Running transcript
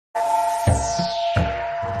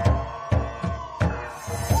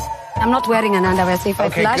I'm not wearing an underwear, so if I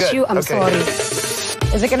flash you, I'm sorry.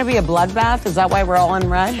 Is it going to be a bloodbath? Is that why we're all in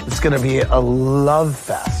red? It's going to be a love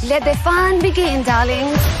fest. Let the fun begin,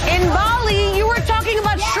 darlings. In Bali, you were talking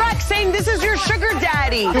about Shrek, saying this is your sugar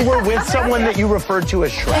daddy. You were with someone that you referred to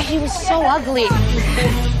as Shrek. He was so ugly.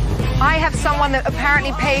 I have someone that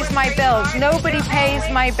apparently pays my bills. Nobody pays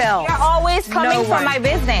my bills. You're always coming for my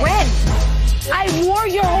business. When? I wore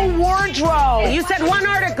your whole wardrobe. You said one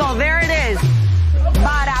article. There it is.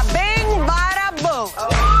 Bada bing, bada boom.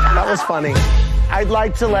 That was funny. I'd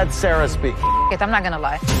like to let Sarah speak. I'm not gonna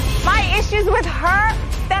lie. My issues with her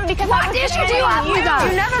stem because What issue do you have with her?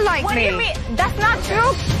 You never liked What me. do you mean? That's not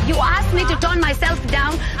true. You asked me to tone myself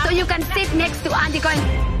down so you can sit next to Andy Cohen.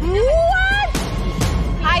 What?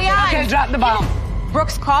 Ayan. Okay, drop the bomb.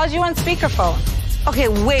 Brooks called you on speakerphone. Okay,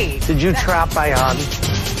 wait. Did you trap Ayan?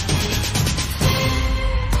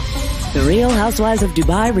 The Real Housewives of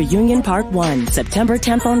Dubai Reunion Part 1, September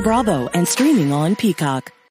 10th on Bravo and streaming on Peacock.